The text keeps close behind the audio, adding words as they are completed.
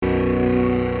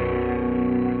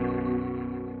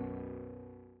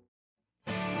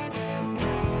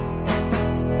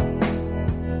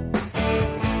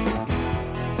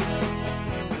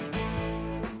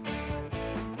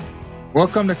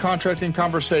Welcome to Contracting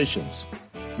Conversations.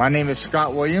 My name is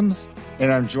Scott Williams, and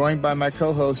I'm joined by my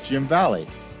co-host, Jim Valley.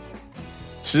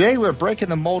 Today, we're breaking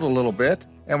the mold a little bit,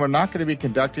 and we're not going to be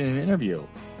conducting an interview.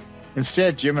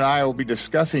 Instead, Jim and I will be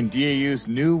discussing DAU's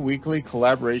new weekly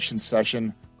collaboration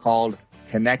session called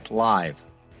Connect Live.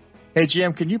 Hey,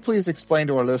 Jim, can you please explain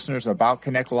to our listeners about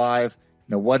Connect Live,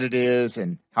 what it is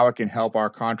and how it can help our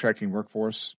contracting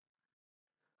workforce?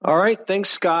 All right.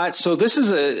 Thanks, Scott. So this is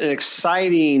an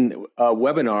exciting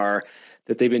webinar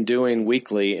that they've been doing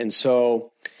weekly. And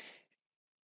so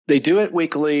they do it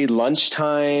weekly,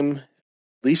 lunchtime,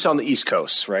 at least on the East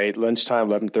Coast, right? Lunchtime,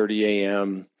 11:30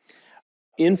 a.m.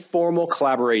 Informal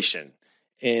collaboration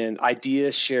and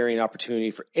idea sharing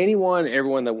opportunity for anyone,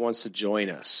 everyone that wants to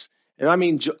join us. And I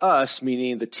mean us,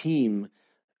 meaning the team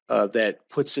that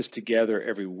puts this together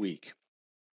every week.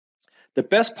 The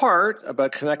best part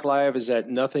about Connect Live is that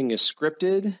nothing is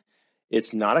scripted.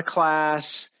 It's not a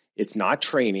class. It's not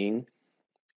training.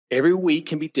 Every week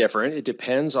can be different. It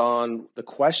depends on the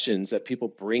questions that people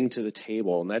bring to the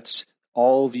table. And that's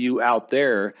all of you out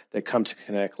there that come to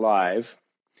Connect Live.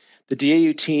 The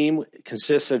DAU team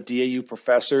consists of DAU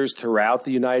professors throughout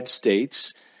the United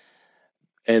States.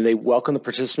 And they welcome the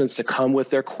participants to come with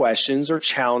their questions or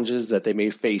challenges that they may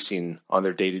be facing on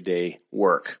their day-to-day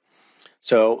work.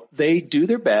 So they do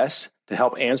their best to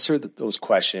help answer those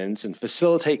questions and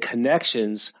facilitate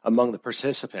connections among the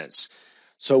participants.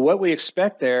 So what we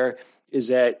expect there is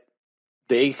that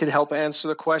they can help answer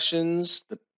the questions.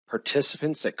 The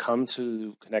participants that come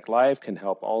to Connect Live can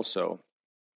help also.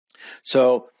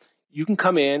 So you can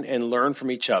come in and learn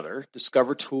from each other,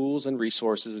 discover tools and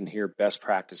resources, and hear best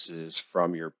practices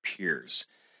from your peers.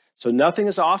 So nothing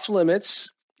is off limits.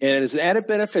 And as an added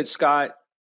benefit, Scott,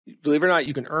 believe it or not,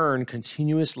 you can earn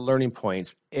continuous learning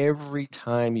points every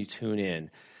time you tune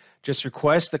in. Just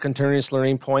request the continuous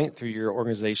learning point through your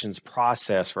organization's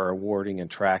process for awarding and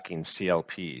tracking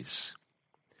CLPs.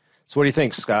 So what do you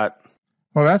think, Scott?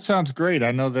 Well, that sounds great.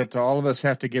 I know that all of us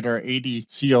have to get our 80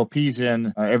 CLPs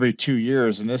in every 2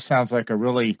 years, and this sounds like a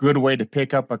really good way to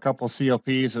pick up a couple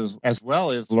CLPs as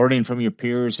well as learning from your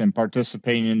peers and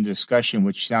participating in discussion,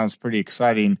 which sounds pretty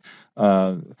exciting.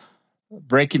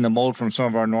 Breaking the mold from some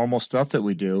of our normal stuff that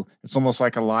we do. It's almost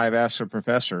like a live Ask a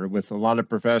Professor with a lot of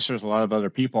professors, a lot of other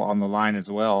people on the line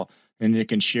as well, and you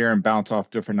can share and bounce off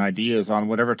different ideas on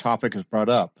whatever topic is brought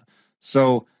up.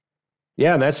 So,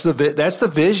 yeah, that's the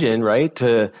vision, right?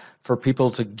 For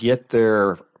people to get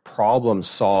their problems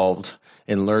solved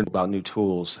and learn about new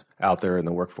tools out there in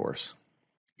the workforce.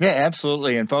 Yeah,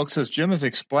 absolutely. And folks, as Jim has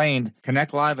explained,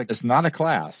 Connect Live is not a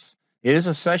class. It is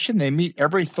a session. They meet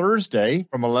every Thursday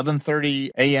from 11:30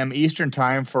 a.m. Eastern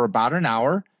time for about an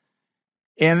hour.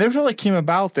 And this really came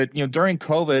about that, during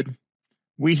COVID,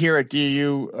 we here at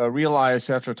DAU realized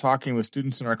after talking with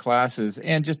students in our classes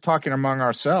and just talking among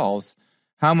ourselves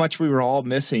how much we were all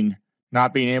missing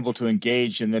not being able to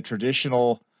engage in the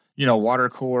traditional, water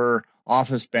cooler,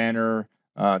 office banner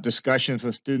discussions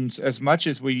with students as much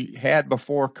as we had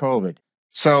before COVID.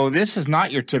 So this is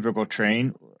not your typical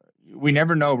train. We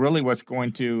never know really what's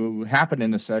going to happen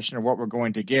in the session or what we're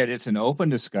going to get. It's an open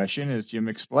discussion, as Jim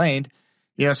explained.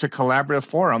 It's a collaborative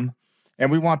forum,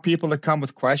 and we want people to come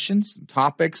with questions,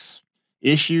 topics,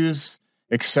 issues,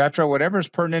 etc., whatever is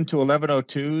pertinent to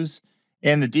 1102s.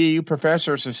 And the DAU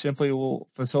professors simply will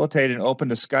facilitate an open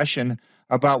discussion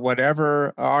about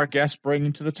whatever our guests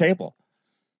bring to the table.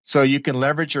 So you can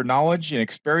leverage your knowledge and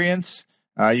experience.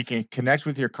 You can connect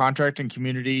with your contracting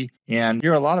community and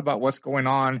hear a lot about what's going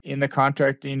on in the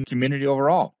contracting community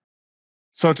overall.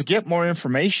 So to get more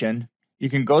information, you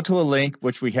can go to a link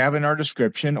which we have in our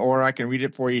description, or I can read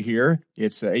it for you here.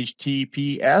 It's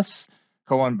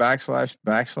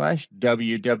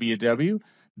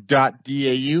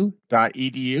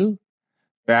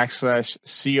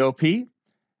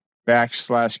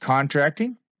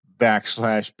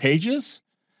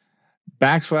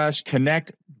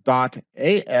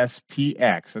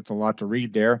That's a lot to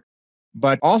read there.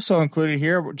 But also included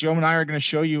here, Joe and I are going to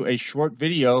show you a short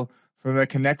video from the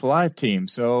Connect Live team.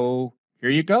 So here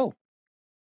you go.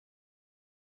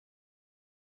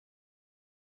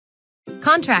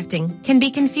 Contracting can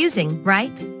be confusing,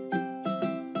 right?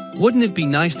 Wouldn't it be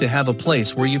nice to have a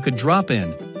place where you could drop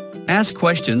in, ask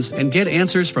questions, and get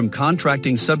answers from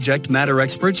contracting subject matter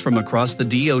experts from across the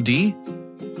DoD?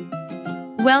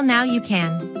 Well, now you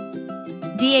can.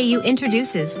 DAU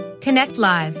introduces Connect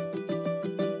Live.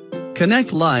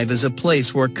 Connect Live is a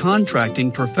place where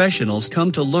contracting professionals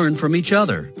come to learn from each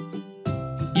other.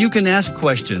 You can ask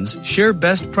questions, share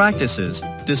best practices,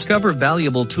 discover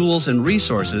valuable tools and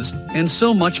resources, and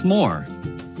so much more.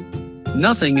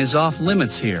 Nothing is off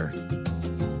limits here.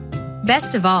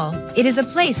 Best of all, it is a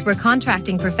place where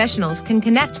contracting professionals can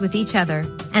connect with each other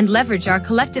and leverage our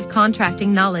collective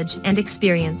contracting knowledge and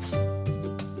experience.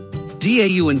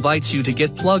 DAU invites you to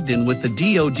get plugged in with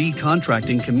the DoD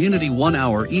contracting community 1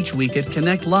 hour each week at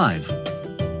Connect Live.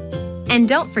 And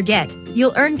don't forget,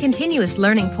 you'll earn continuous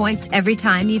learning points every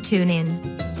time you tune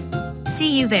in.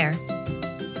 See you there.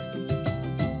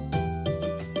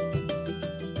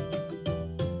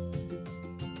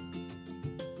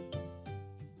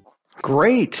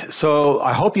 Great. So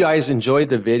I hope you guys enjoyed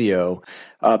the video.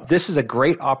 This is a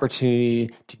great opportunity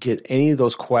to get any of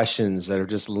those questions that are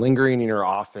just lingering in your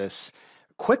office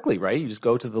quickly, right? You just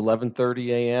go to the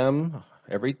 11:30 a.m.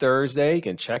 every Thursday. You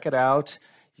can check it out.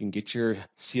 You can get your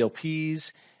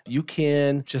CLPs. You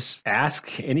can just ask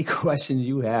any question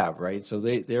you have, right? So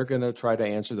they're going to try to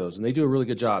answer those. And they do a really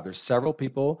good job. There's several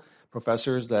people,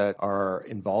 professors that are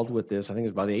involved with this. I think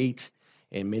it's about 8.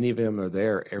 And many of them are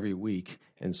there every week.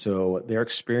 And so their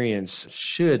experience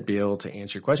should be able to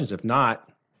answer your questions. If not,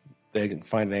 they can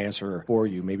find an answer for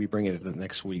you, maybe bring it to the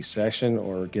next week's session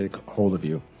or get a hold of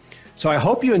you. So I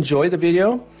hope you enjoyed the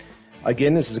video.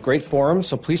 Again, this is a great forum,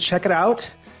 so please check it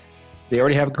out. They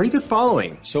already have a pretty good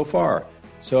following so far.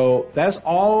 So that's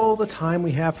all the time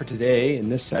we have for today in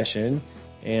this session.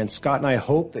 And Scott and I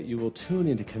hope that you will tune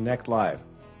in to Connect Live.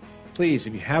 Please,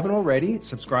 if you haven't already,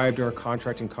 subscribe to our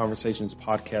Contracting Conversations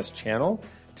podcast channel.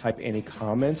 Type any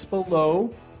comments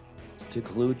below to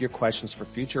include your questions for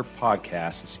future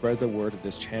podcasts and spread the word of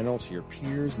this channel to your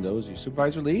peers and those you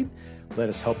supervise or lead. Let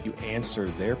us help you answer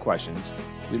their questions.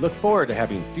 We look forward to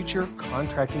having future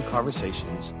contracting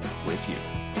conversations with you.